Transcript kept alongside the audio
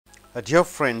Dear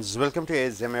friends, welcome to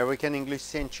AS American English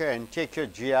Center and take your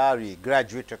GRE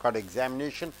Graduate Record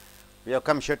Examination. We have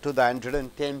come here to the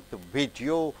 110th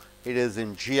video. It is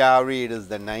in GRE, it is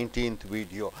the 19th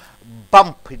video.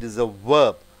 Bump, it is a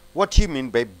verb. What do you mean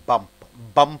by bump?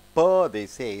 Bumper, they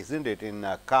say, isn't it? In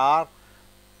a car,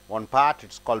 one part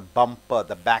it's called bumper,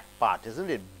 the back part, isn't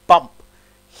it? Bump,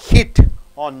 hit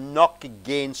or knock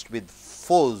against with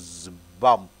force.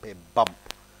 Bump, a bump,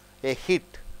 a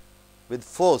hit with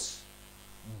force.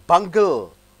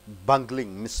 Bungle,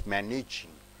 bungling, mismanaging.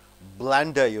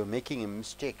 Blunder, you're making a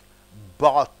mistake.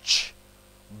 Botch,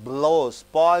 blow,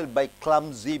 spoiled by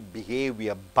clumsy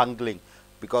behavior, bungling.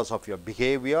 Because of your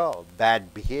behavior,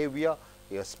 bad behavior,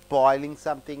 you're spoiling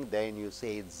something, then you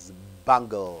say it's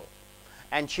bungle.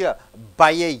 And here,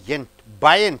 buoyant,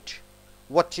 buoyant.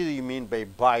 What do you mean by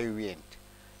buoyant?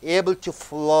 Able to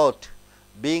float,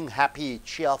 being happy,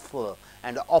 cheerful,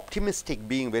 and optimistic,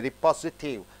 being very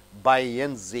positive.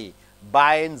 Buoyancy,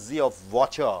 buoyancy of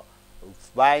water,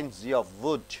 buoyancy of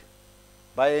wood,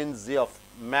 buoyancy of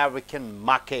American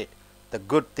market, the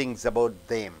good things about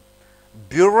them.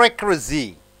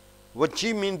 Bureaucracy, what do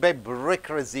you mean by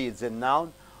bureaucracy? It's a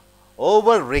noun.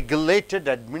 Over-regulated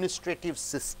administrative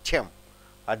system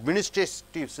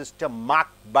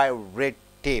marked by red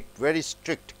tape, very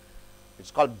strict.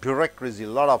 It's called bureaucracy. A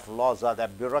lot of laws are there.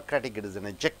 Bureaucratic, it is an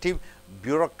adjective.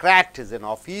 Bureaucrat is an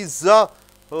officer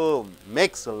who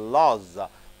makes laws.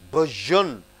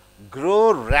 Burgeon,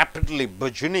 grow rapidly.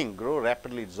 Burgeoning, grow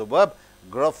rapidly, it's a verb.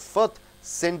 Grow forth,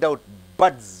 send out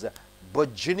buds.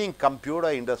 Burgeoning computer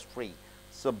industry.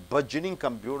 So, burgeoning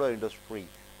computer industry.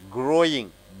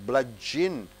 Growing,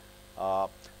 bludgeon.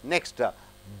 Next,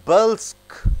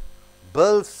 bulsk,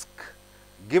 bulsk.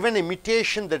 Give an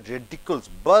imitation that ridicules,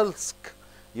 bulsk.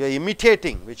 You are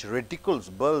imitating, which ridicules,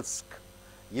 bulsk.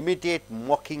 Imitate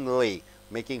mockingly,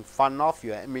 making fun of,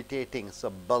 you are imitating,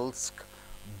 so bulsk.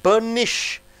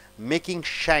 Burnish, making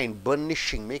shine,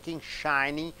 burnishing, making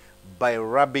shiny by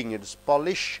rubbing, it is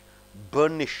polish.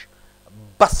 Burnish.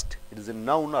 Bust, it is a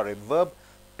noun or a verb.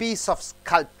 Piece of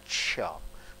sculpture,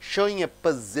 showing a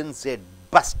person's head,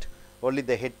 bust. Only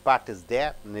the head part is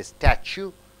there in a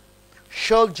statue.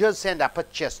 Shoulders and upper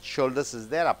chest, shoulders is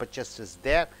there, upper chest is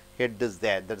there, head is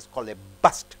there, that is called a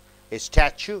bust, a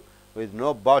statue with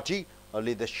no body,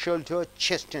 only the shoulder,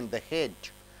 chest and the head.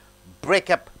 Break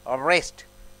up, arrest,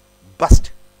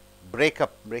 bust, break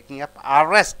up, breaking up,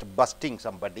 arrest, busting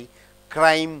somebody.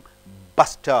 Crime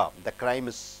buster, the crime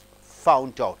is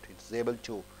found out, it is able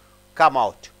to come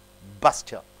out,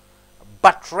 buster.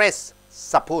 Buttress,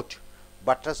 support,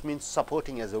 buttress means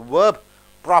supporting as a verb.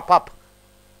 Prop up,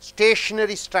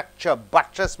 stationary structure,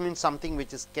 buttress means something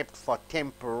which is kept for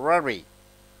temporary.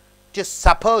 To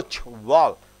support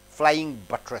wall, flying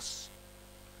buttress.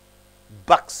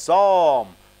 Buxom,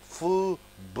 full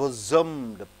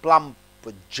bosomed, plump,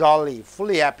 jolly,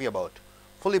 fully happy about,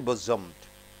 fully bosomed.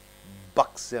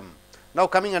 Buxom. Now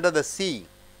coming under the C,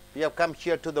 we have come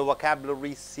here to the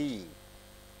vocabulary C.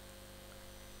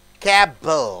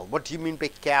 Cabal, what do you mean by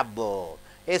cabal?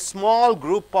 A small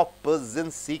group of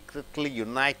persons secretly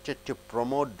united to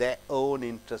promote their own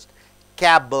interest.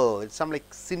 Cabal, it's something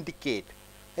like syndicate,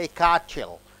 a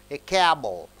cartel, a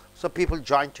cabal. So people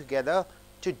join together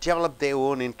to develop their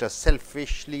own interest.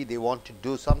 Selfishly, they want to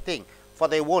do something for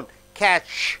their own.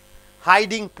 Catch,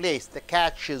 hiding place. The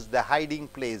catch is the hiding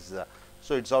place.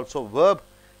 So it's also a verb.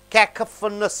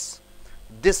 Cacophonous,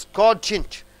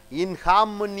 discordant,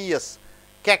 inharmonious.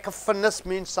 Cacophonous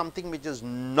means something which is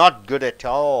not good at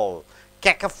all.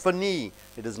 Cacophony,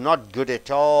 it is not good at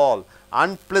all.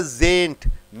 Unpleasant,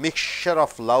 mixture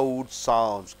of loud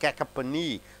sounds.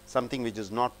 Cacophony, something which is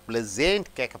not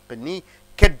pleasant. Cacophony.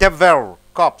 Cadaver,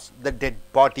 corpse, the dead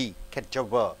body.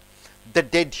 Cadaver, the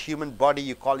dead human body,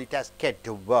 you call it as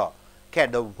cadaver.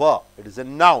 Cadaver, it is a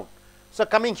noun. So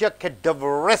coming here,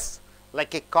 cadaverous,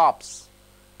 like a corpse.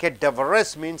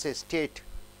 Cadaverous means a state,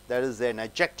 that is an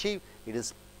adjective. It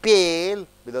is pale,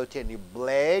 without any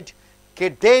blood.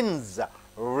 Cadence,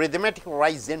 rhythmic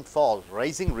rise and fall,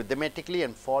 rising rhythmatically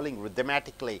and falling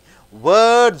rhythmatically.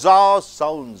 Words are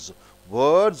sounds,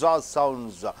 words are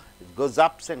sounds. It goes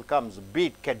ups and comes.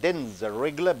 Beat, cadence, a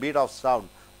regular beat of sound.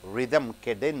 Rhythm,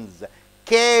 cadence.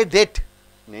 Cadet,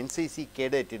 in NCC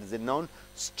cadet, it is a noun.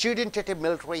 Student at a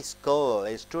military school,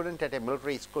 a student at a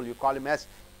military school, you call him as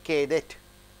cadet.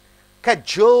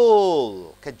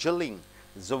 Cajole, cajoling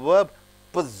is a verb.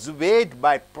 Persuade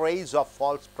by praise or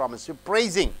false promise. You are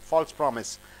praising, false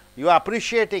promise. You are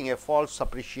appreciating, a false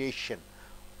appreciation.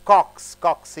 Cox,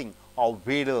 coxing or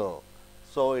wheedle.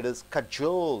 So it is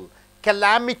cajole.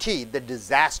 Calamity, the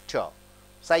disaster.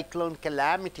 Cyclone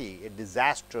calamity, a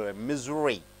disaster, a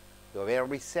misery. you are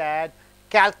very sad.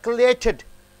 Calculated,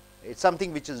 it's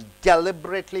something which is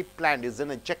deliberately planned, is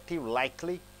an adjective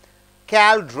likely.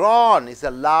 Cauldron is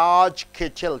a large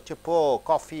kettle to pour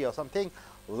coffee or something,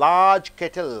 large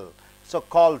kettle. So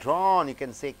cauldron, you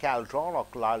can say cauldron or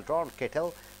cauldron,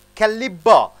 kettle.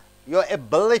 Caliber, your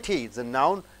ability is a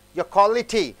noun, your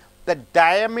quality, the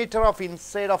diameter of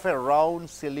inside of a round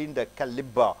cylinder,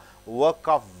 caliber, work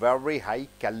of very high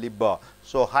caliber,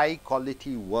 so high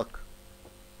quality work.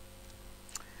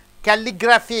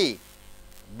 Calligraphy,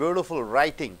 beautiful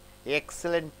writing,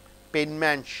 excellent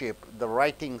penmanship, the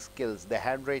writing skills, the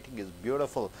handwriting is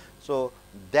beautiful, so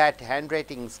that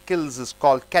handwriting skills is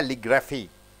called calligraphy.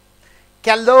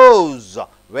 Callous,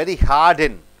 very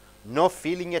hardened, no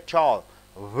feeling at all,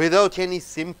 without any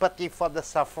sympathy for the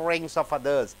sufferings of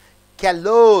others.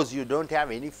 Callous, you don't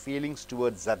have any feelings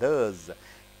towards others.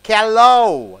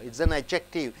 Callow, it's an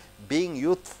adjective, being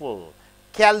youthful.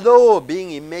 Callow,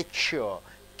 being immature.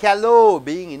 Callow,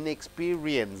 being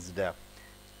inexperienced.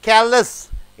 Callous,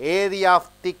 area of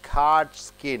thick hard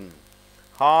skin.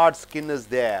 Hard skin is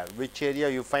there. Which area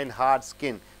you find hard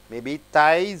skin? Maybe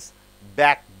thighs,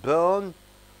 backbone.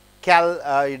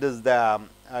 It is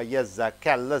the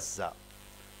callous.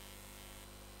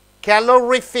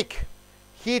 Calorific,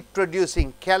 heat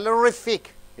producing.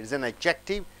 Calorific is an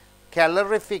adjective.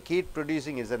 Calorific, heat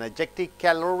producing is an adjective.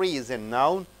 Calorie is a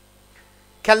noun.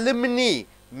 Calumny,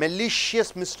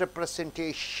 malicious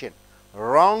misrepresentation,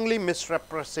 wrongly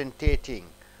misrepresenting.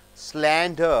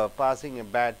 Slander, passing a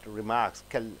bad remarks.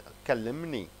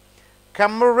 Calumny.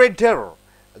 Camarader,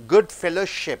 good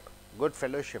fellowship,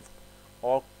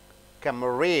 or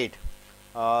camarade,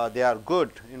 they are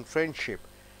good in friendship.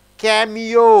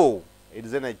 Cameo, it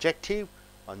is an adjective,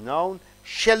 a noun.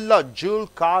 Shell or jewel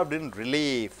carved in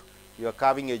relief, you are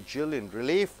carving a jewel in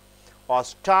relief. Or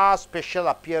star, special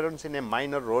appearance in a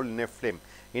minor role in a film.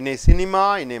 In a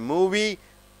cinema, in a movie,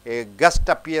 a guest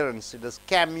appearance, it is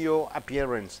cameo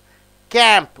appearance.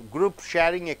 Camp, group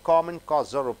sharing a common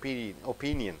cause or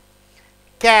opinion.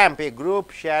 Camp, a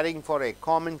group sharing for a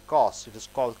common cause, it is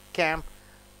called camp.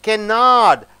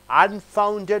 Canard,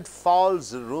 unfounded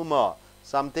false rumor,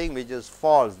 something which is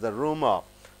false, the rumor.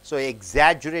 So,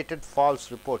 exaggerated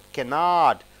false report,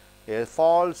 canard, a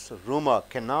false rumor,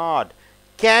 canard.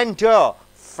 Candor,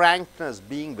 frankness,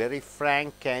 being very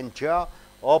frank, candor.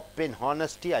 Open,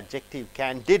 honesty, adjective,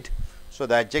 candid. So,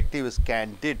 the adjective is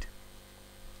candid.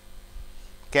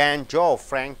 Candor,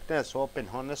 frankness, open,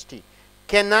 honesty.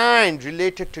 Canine,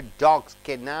 related to dogs,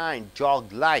 canine,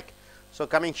 dog-like. So,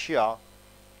 coming here,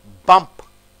 bump,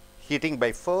 hitting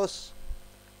by force.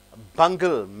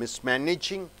 Bungle,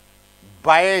 mismanaging.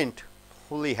 Buoyant,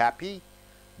 fully happy.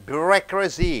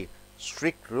 Bureaucracy,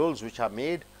 strict rules which are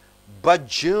made.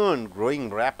 Burgeon, growing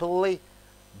rapidly.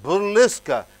 Burlesque,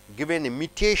 give an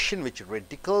imitation which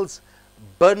ridicules.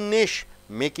 Burnish,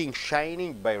 making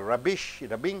shining by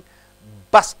rubbing.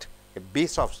 Bust, a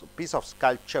piece of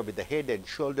sculpture with the head and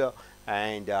shoulder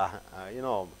and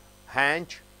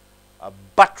hand.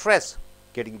 Buttress,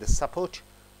 getting the support.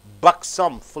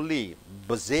 Buxom, fully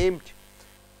bosomed.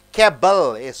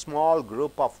 Cabal, a small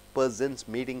group of persons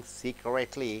meeting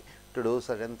secretly to do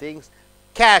certain things.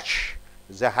 Cache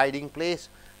is a hiding place.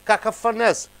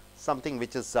 Cacophonous, something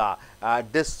which is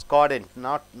discordant,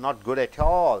 not good at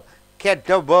all.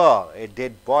 Cadaver, a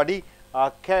dead body.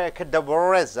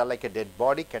 Cadaverous, like a dead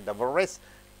body. Cadaverous.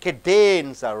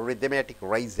 Cadence, a rhythmic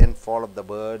rise and fall of the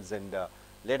words and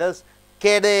letters.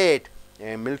 Cadet,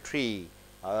 a military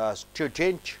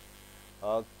student.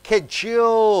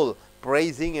 Cajole,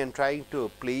 praising and trying to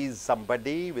please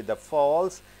somebody with the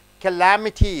false.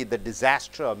 Calamity, the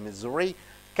disaster or misery.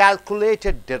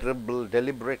 Calculated,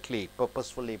 deliberately,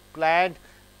 purposefully planned.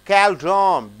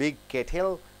 Cauldron, big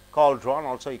kettle. Cauldron,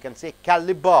 also you can say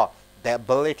caliber, the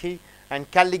ability. And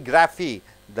calligraphy,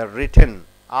 the written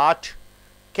art.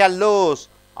 Callous,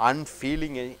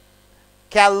 unfeeling.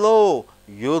 Callow,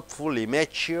 youthful,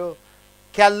 immature.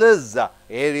 Callous,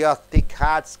 area of thick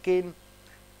hard skin.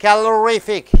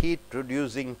 Calorific, heat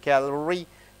producing calorie.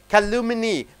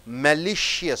 Calumny,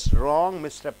 malicious, wrong,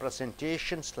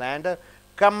 misrepresentation, slander.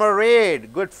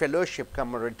 Camarade, good fellowship,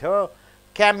 camarader.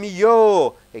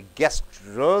 Cameo, a guest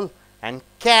role. And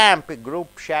camp, a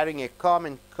group sharing a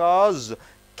common cause.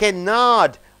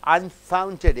 Canard,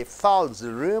 unfounded, a false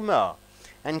rumor.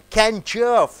 And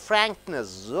candor,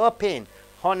 frankness, open,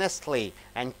 honestly.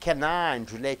 And canine,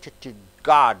 related to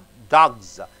God,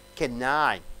 dogs,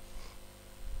 canine.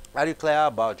 Are you clear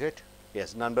about it?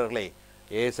 Yes, நண்பர்களே,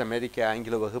 ace அமெரிக்க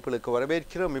ஆங்கில வகுப்புகளுக்கு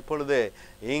வரவேற்கிறோம். இப்பொழுது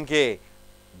இங்கே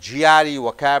GRE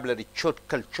vocabulary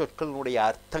சொற்களுடைய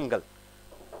அர்த்தங்கள்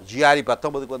GRE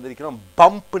 19க்கு வந்திருக்கிறோம்.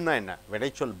 பம்ப்னா என்ன?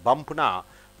 வினைச்சொல் பம்ப்னா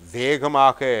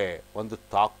வேகமாக வந்து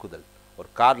தாக்குதல். ஒரு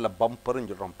காரில் பம்பர்னு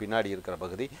சொல்கிறோம், பின்னாடி இருக்கிற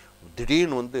பகுதி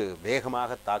திடீர்னு வந்து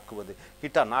வேகமாக தாக்குவது.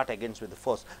 Hit or not against with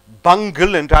force.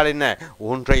 பங்கிள் என்றால் என்ன?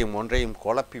 ஒன்றையும்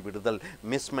குழப்பி விடுதல்.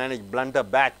 Mismanage, blender,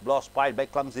 bad, flow, spoil by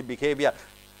கிளம்ஸி behaviour.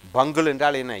 பங்கிள்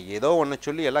என்றால் என்ன? ஏதோ ஒன்று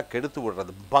சொல்லி எல்லாம் கெடுத்து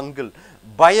விடுறது பங்கிள்.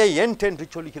 பய என்ட் என்று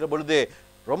சொல்லிக்கிற பொழுது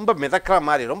ரொம்ப மிதக்கிற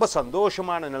மாதிரி, ரொம்ப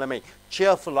சந்தோஷமான நிலைமை.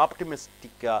 cheerful,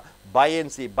 optimistic,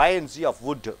 buoyancy of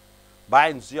wood,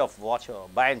 buoyancy of water,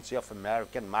 buoyancy of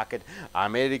American market.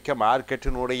 அமெரிக்க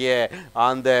மார்க்கெட்டினுடைய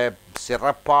அந்த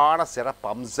சிறப்பு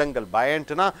அம்சங்கள்.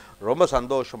 பயன்ட்னா ரொம்ப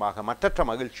சந்தோஷமாக, மற்றற்ற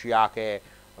மகிழ்ச்சியாக,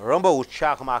 ரொம்ப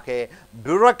உற்சாகமாக.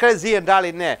 பியூரோக்ரசி என்றால்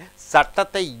என்ன?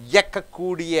 சட்டத்தை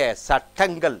இயக்கக்கூடிய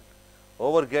சட்டங்கள்.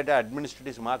 ஓவர்கேட்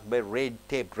administrative mark by red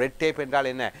tape. Red tape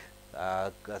என்றால் என்ன?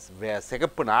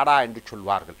 சிகப்பு நாடா என்று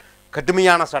சொல்வார்கள்.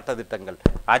 கடுமையான சட்டத்திட்டங்கள்.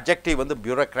 அட்ஜெக்டிவ் வந்து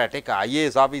பியூரோக்ராட்டிக்.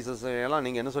 ஐஏஎஸ் ஆஃபீஸர்ஸ் எல்லாம்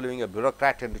நீங்கள் என்ன சொல்லுவீங்க?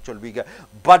 பியூரோக்ராட் என்று சொல்வீங்க.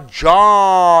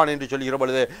 பட்ஜான் என்று சொல்கிற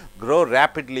பொழுது க்ரோ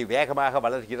ரேப்பிட்லி, வேகமாக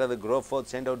வளர்கிறது. Grow four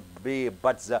send out B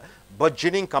puts.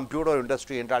 பட்ஜினிங் computer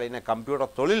industry என்றால் என்ன?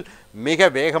 கம்ப்யூட்டர் தொழில் மிக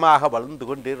வேகமாக வளர்ந்து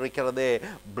கொண்டு இருக்கிறது.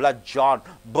 பிளட்ஜான்.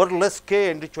 பொர்லெஸ்கே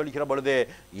என்று சொல்கிற பொழுது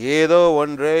ஏதோ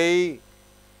ஒன்றை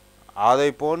அதை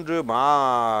போன்று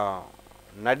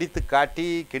நடித்து காட்டி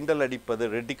கிண்டல் அடிப்பது.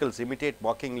 ரெடிக்கல்ஸ், இமிட்டேட்,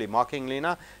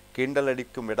 மாக்கிங்லினா கிண்டல்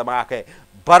அடிக்கும் விதமாக.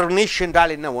 பர்னிஷ்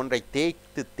என்றால் என்ன? ஒன்றை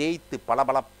தேய்த்து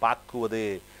பளபளப்பாக்குவது.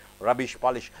 Rubbish,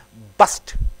 polish.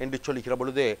 பஸ்ட் என்று சொல்கிற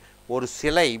பொழுது ஒரு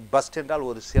சிலை. பஸ்ட் என்றால்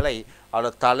ஒரு சிலை,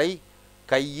 அதோட தலை,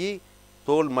 கை,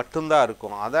 தோல் மட்டும்தான்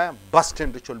இருக்கும். அதை பஸ்ட்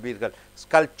என்று சொல்வீர்கள்.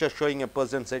 Sculpture showing a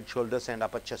persons head, shoulders and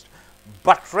upper chest.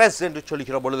 Buttress என்று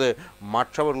சொல்கிற பொழுது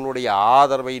மற்றவர்களுடைய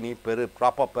ஆதரவை நீ பெரு.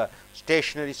 Proper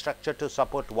stationary structure to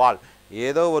support வால்.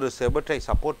 ஏதோ ஒரு செவற்றை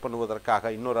சப்போர்ட்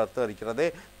பண்ணுவதற்காக. இன்னொரு அர்த்தம் இருக்கிறது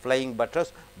ஃப்ளையிங்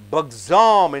பட்ரஸ்.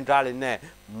 பக்ஸாம் என்றால் என்ன?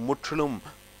 முற்றிலும்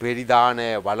பெரிதான,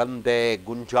 வளர்ந்த,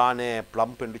 குஞ்சான,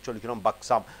 ப்ளம்ப் என்று சொல்கிறோம்.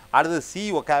 பக்ஸாம். அடுத்து சி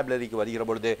ஒகாபுலரிக்கு வருகிற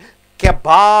பொழுது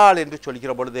கெபால் என்று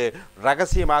சொல்கிற பொழுது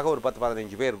ரகசியமாக ஒரு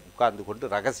 10-15 பேர் உட்கார்ந்து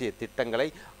கொண்டு ரகசிய திட்டங்களை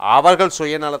அவர்கள்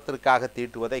சுயநலத்திற்காக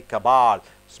தீட்டுவதை கெபால்.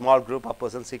 Small group of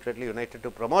person secretly United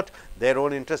to promote their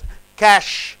own interest.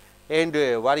 Cash என்று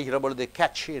வருகிற பொழுது,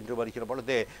 கேட்ச் என்று வருகிற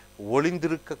பொழுது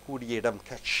ஒளிந்திருக்கக்கூடிய இடம்.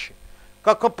 கேட்ச்.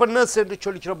 கக்கோப்பனஸ் என்று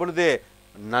சொல்கிற பொழுது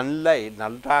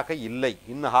நன்றாக இல்லை,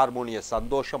 இன்ஹார்மோனியஸ்,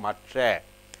 சந்தோஷமற்ற.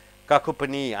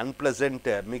 கக்குப்பனி, unpleasant,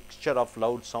 mixture of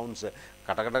loud sounds.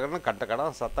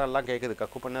 கட்டக்கடன் சத்தம் எல்லாம் கேட்குது.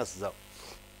 கக்குப்பனஸ்.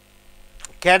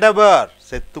 கெடவர்,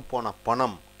 செத்து போன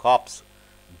பணம். காப்ஸ்.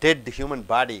 Dead human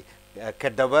body.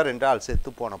 கெடவர் என்றால் செத்து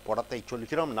போன படத்தை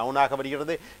சொல்கிறோம். நவுனாக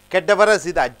வருகிறது. கெடவரஸ்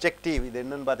இது அட்ஜெக்டிவ். இது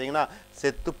என்னன்னு பார்த்தீங்கன்னா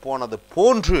செத்து போனது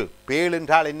போன்று. பேல்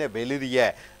என்றால் என்ன? வெளிரிய,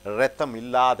 இரத்தம்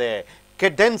இல்லாத.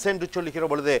 கெடென்ஸ் என்று சொல்லுகிற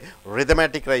பொழுது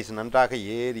ரிதமேட்டிக் ரைஸ், நன்றாக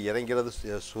ஏறி இறங்கிறது.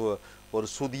 ஒரு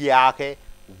சுதியாக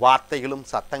வார்த்தைகளும்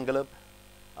சத்தங்களும்.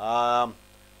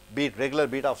 Beat,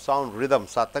 regular beat of sound, rhythm,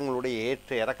 சத்தங்களுடைய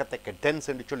ஏற்ற இறக்கத்தை கெடென்ஸ்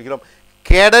என்று சொல்கிறோம்.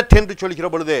 கேடட் என்று சொல்கிற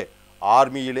பொழுது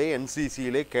ஆர்மியிலே,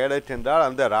 என்சிசியிலே கேடட் என்றால்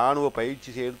அந்த இராணுவ பயிற்சி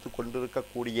எடுத்து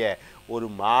கொண்டிருக்கக்கூடிய ஒரு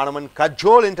மாணவன்.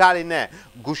 கஜோல் என்றால் என்ன?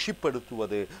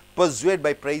 குஷிப்படுத்துவது. Persuade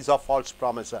by price of falls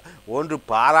promise. ஒன்று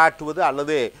பாராட்டுவது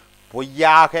அல்லது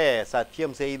பொய்யாக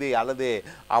சத்தியம் செய்து அல்லது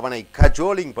அவனை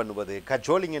கஜோலிங் பண்ணுவது.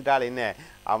 கஜோலிங் என்றால் என்ன?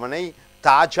 அவனை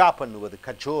தாஜா பண்ணுவது.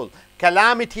 கஜோல்.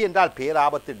 கலாமிட்டி என்றால்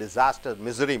பேராபத்து, டிசாஸ்டர்,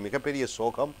 மிசரி, மிகப்பெரிய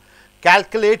சோகம்.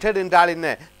 கால்குலேட்டட் என்றால் என்ன?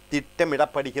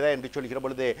 திட்டமிடப்படுகிற என்று சொல்கிற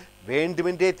பொழுது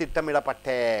வேண்டுமென்றே திட்டமிடப்பட்ட,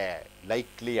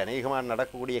 லைக்லி, அநேகமாக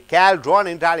நடக்கக்கூடிய.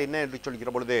 கேல்ட்ரான் என்றால் என்ன என்று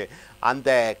சொல்கிற பொழுது அந்த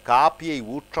காப்பியை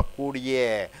ஊற்றக்கூடிய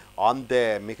அந்த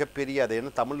மிகப்பெரிய, அது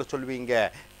என்ன தமிழில் சொல்வீங்க?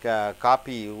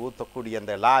 காப்பி ஊற்றக்கூடிய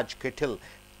அந்த லார்ஜ் கெட்டில்.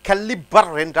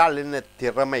 கலிபர் என்றால் என்ன?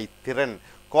 திறமை, திறன்.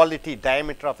 Quality,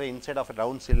 diameter of inside of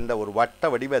round cylinder. ஒரு வட்ட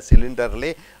வடிவ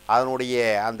சிலிண்டர்லே அதனுடைய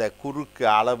அந்த குறுக்கு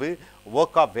அளவு.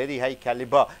 Work of very high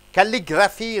calibre.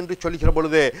 Calligraphy என்று சொல்கிற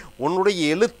பொழுது உன்னுடைய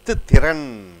எழுத்து திறன்,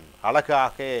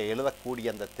 அழகாக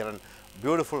எழுதக்கூடிய அந்த திறன்.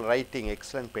 Beautiful writing,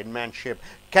 excellent பென்மேன்ஷிப்.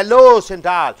 கெலோஸ்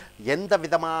என்றால் எந்த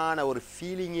விதமான ஒரு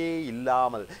ஃபீலிங்கே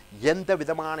இல்லாமல், எந்த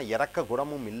விதமான இறக்க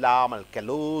குணமும் இல்லாமல்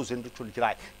கெலோஸ் என்று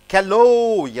சொல்கிறாய். கெலோ,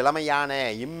 இளமையான,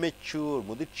 இம்மெச்சூர்,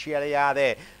 முதிர்ச்சி அடையாத,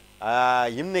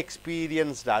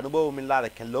 இன்எக்ஸ்பீரியன்ஸ்டு, அனுபவம் இல்லாத.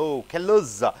 Khelo.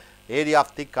 கெலோஸ், area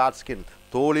of thick heart skin,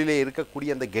 தோளிலே இருக்கக்கூடிய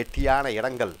அந்த கெட்டியான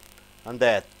இடங்கள், அந்த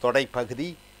தொடைப்பகுதி.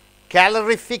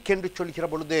 கேலரிஃபிக் என்று சொல்கிற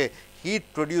பொழுது ஹீட்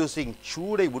ப்ரொடியூசிங்,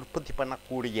 சூடை உற்பத்தி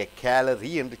பண்ணக்கூடிய.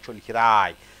 கேலரி என்று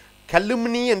சொல்கிறாய்.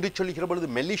 கலுமினி என்று சொல்கிற பொழுது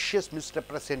மெலிஷியஸ்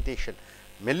மிஸ்ரெப்ரசன்டேஷன்.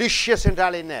 மெலிஷியஸ்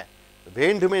என்றால் என்ன?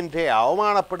 வேண்டுமென்றே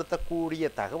அவமானப்படுத்தக்கூடிய,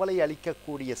 தகவலை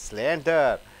அளிக்கக்கூடிய.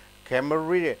 ஸ்லேண்டர்.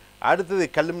 அடுத்தது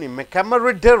கல்லுமினி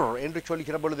கமரிடர் என்று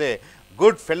சொல்கிற பொழுது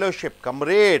குட் ஃபெலோஷிப்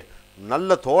கம்ரேட்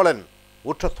நல்ல தோழன்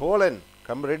உற்ற தோழன்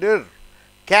கம்ரிடர்.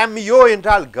 கேமியோ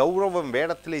என்றால் கௌரவம்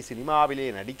வேடத்திலே சினிமாவிலே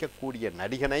நடிக்கக்கூடிய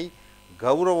நடிகனை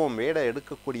கௌரவம் வேட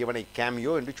எடுக்கக்கூடியவனை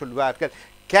கேமியோ என்று சொல்வார்கள்.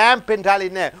 கேம்ப் என்றால்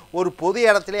என்ன? ஒரு பொது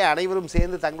இடத்திலே அனைவரும்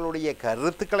சேர்ந்து தங்களுடைய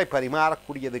கருத்துக்களை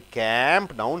பரிமாறக்கூடியது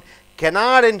கேம்ப் நவுன்.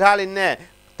 கெனாட் என்றால் என்ன?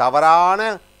 தவறான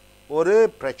ஒரு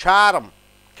பிரச்சாரம்.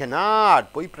 கெனாட்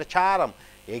பொய் பிரச்சாரம்.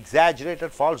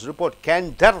 Exaggerated falls report.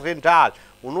 கேண்டர் என்றால்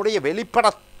உன்னுடைய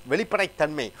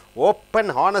வெளிப்படைத்தன்மை.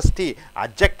 Open honesty.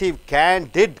 Adjective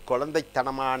candid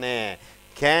குழந்தைத்தனமான.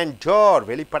 கேண்டோர்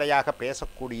வெளிப்படையாக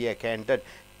பேசக்கூடிய கேண்டட்.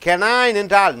 கெனைன்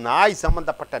என்றால் நாய்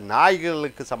சம்பந்தப்பட்ட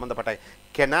நாய்களுக்கு சம்பந்தப்பட்ட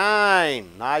கெனைன்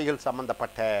நாய்கள்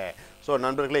சம்பந்தப்பட்ட. ஸோ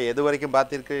நண்பர்களே எது வரைக்கும்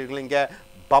பார்த்திருக்கிறீர்கள்? இங்கே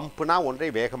பம்ப்னா ஒன்றை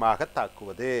வேகமாக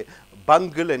தாக்குவது.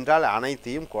 பங்கிள் என்றால்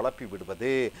அனைத்தையும் குழப்பி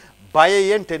விடுவது.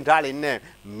 பயன்ட் என்றால் என்ன?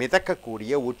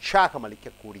 மிதக்கக்கூடிய உற்சாகம்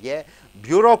அளிக்கக்கூடிய.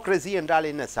 பியூரோக்ரசி என்றால்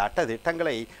என்ன? சட்ட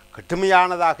திட்டங்களை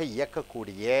கடுமையானதாக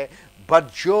இயக்கக்கூடிய.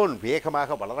 பர்ஜோன்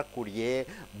வேகமாக வளரக்கூடிய.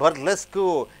 பர்லெஸ்கு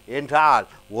என்றால்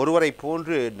ஒருவரை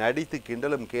போன்று நடித்து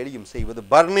கிண்டலும் கேலியும் செய்வது.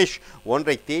 பர்னிஷ்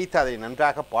ஒன்றை தேய்த்து அதை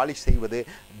நன்றாக பாலிஷ் செய்வது.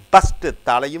 பஸ்ட்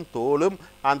தலையும் தோலும்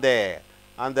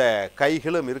அந்த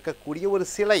கைகளும் இருக்கக்கூடிய ஒரு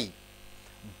சிலை.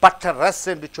 பட்டரஸ்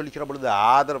என்று சொல்லிக்கிற பொழுது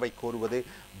ஆதரவை கோருவது.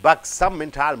 பக்ஸம்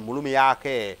என்றால்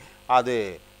முழுமையாக அது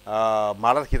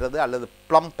மலர்கிறது அல்லது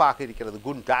ப்ளம்பாக இருக்கிறது,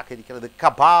 குண்டாக இருக்கிறது.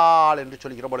 கபால் என்று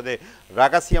சொல்கிற பொழுது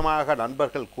ரகசியமாக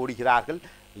நண்பர்கள் கூடுகிறார்கள்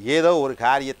ஏதோ ஒரு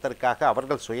காரியத்திற்காக,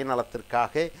 அவர்கள்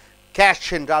சுயநலத்திற்காக. கேஷ்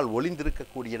என்றால்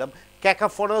ஒளிந்திருக்கக்கூடிய இடம்.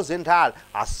 கேகஃபோனோஸ் என்றால்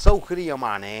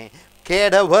அசௌகரியமான.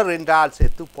 கேடவர் என்றால்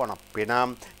செத்துப்போன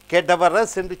பிணம்.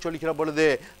 கெடவரஸ் என்று சொல்கிற பொழுது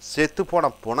செத்துப்போன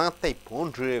புணத்தை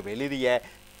போன்று வெளிரிய.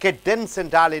 கெடென்ஸ்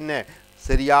என்றால் என்ன?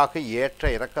 சரியாக ஏற்ற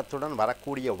இறக்கத்துடன்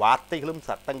வரக்கூடிய வார்த்தைகளும்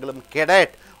சட்டங்களும்.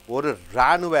 கெடட் ஒரு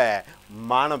இராணுவ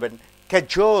மாணவன்.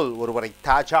 கெஜோல் ஒருவரை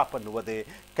தாஜா பண்ணுவது.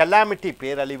 கலாமிட்டி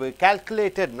பேரழிவு.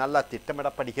 கால்குலேட்டட் நல்லா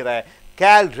திட்டமிடப்படுகிற.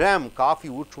 கேல்ரம் காஃபி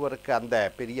ஊற்றுவதற்கு அந்த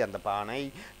பெரிய அந்த பானை.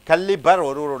 கல்லிபர்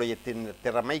ஒருவருடைய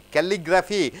திறமை.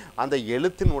 கல்லிகிராஃபி அந்த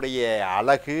எழுத்தினுடைய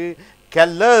அழகு.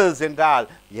 கெல்லர்ஸ் என்றால்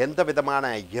எந்த விதமான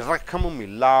இரக்கமும்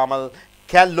இல்லாமல்.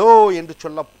 கெல்லோ என்று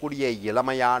சொல்லக்கூடிய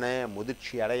இளமையான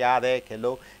முதிர்ச்சி அடையாத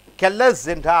கெல்லோ. கெல்லர்ஸ்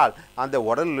என்றால் அந்த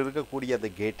உடலில் இருக்கக்கூடிய அந்த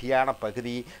கெட்டியான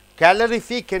பகுதி.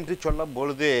 கேலரிஃபிக் என்று சொல்லும்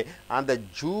பொழுது அந்த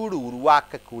ஜூடு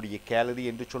உருவாக்கக்கூடிய கேலரி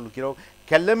என்று சொல்கிறோம்.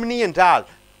 கெல்லமினி என்றால்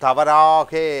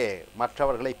தவறாக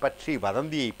மற்றவர்களை பற்றி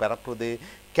வதந்தியை பரப்புவது.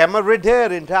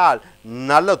 கெமரிடர் என்றால்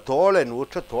நல்ல தோழன்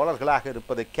உற்ற தோழர்களாக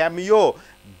இருப்பது. கேமியோ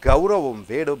கௌரவம்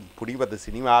வேடும் புரிவது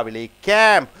சினிமாவிலே.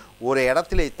 கேம்ப் ஒரு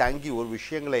இடத்திலே தங்கி ஒரு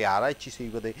விஷயங்களை ஆராய்ச்சி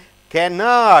செய்வது.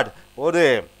 கெனாட் ஒரு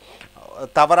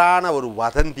தவறான ஒரு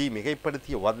வதந்தி,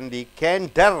 மிகைப்படுத்திய வதந்தி.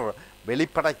 கேண்டர்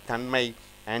வெளிப்படைத்தன்மை.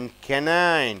 அண்ட்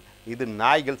கெனைன் இது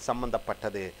நாய்கள்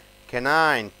சம்பந்தப்பட்டது.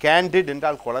 கெனைன். கேண்டிட்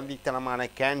என்றால் குழந்தைத்தனமான.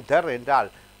 கேண்டர் என்றால்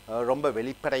ரொம்ப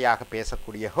வெளிப்படையாக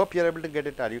பேசக்கூடிய. Hope you are able to get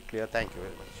it. Are you clear? Thank you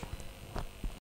very much.